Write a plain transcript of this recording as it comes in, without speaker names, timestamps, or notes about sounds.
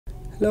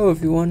Hello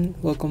everyone,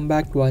 welcome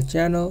back to our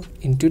channel.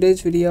 In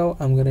today's video,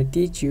 I'm gonna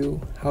teach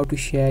you how to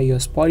share your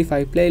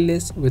Spotify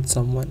playlist with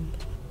someone.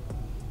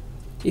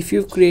 If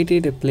you've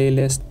created a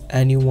playlist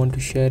and you want to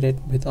share it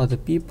with other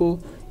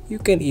people, you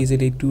can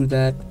easily do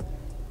that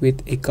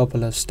with a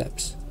couple of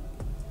steps.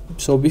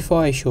 So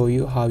before I show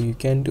you how you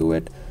can do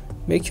it,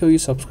 make sure you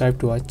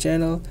subscribe to our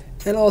channel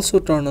and also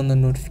turn on the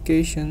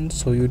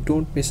notifications so you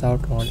don't miss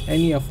out on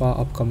any of our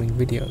upcoming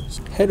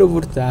videos. Head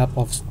over to the app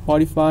of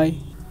Spotify.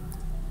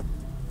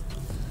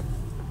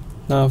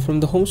 Now from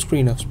the home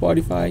screen of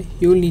Spotify,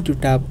 you will need to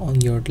tap on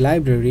your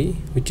library,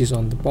 which is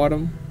on the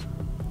bottom,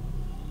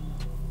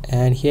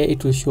 and here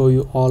it will show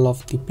you all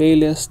of the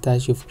playlists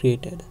that you've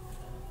created.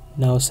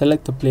 Now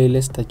select the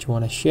playlist that you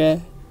want to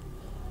share,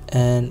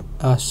 and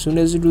as soon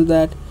as you do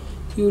that,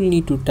 you will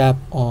need to tap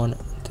on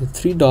the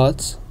three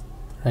dots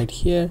right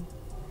here.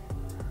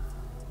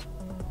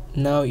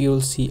 Now you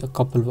will see a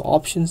couple of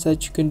options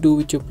that you can do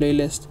with your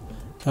playlist.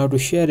 Now to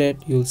share it,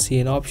 you'll see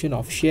an option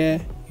of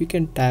share. You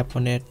can tap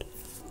on it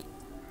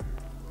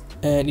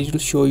and it will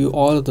show you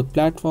all of the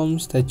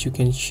platforms that you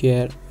can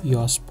share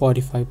your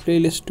Spotify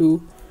playlist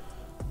to.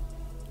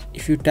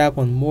 If you tap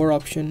on more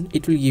option,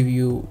 it will give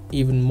you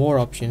even more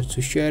options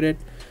to share it,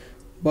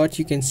 but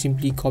you can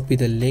simply copy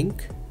the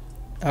link.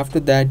 After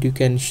that, you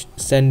can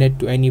send it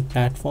to any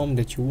platform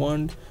that you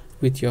want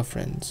with your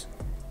friends.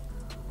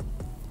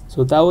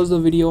 So that was the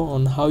video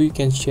on how you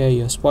can share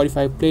your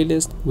Spotify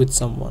playlist with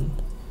someone.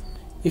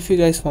 If you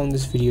guys found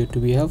this video to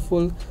be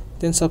helpful,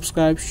 then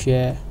subscribe,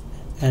 share,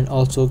 and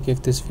also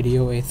give this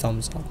video a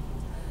thumbs up.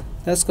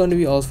 That's going to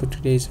be all for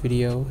today's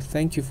video.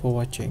 Thank you for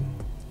watching.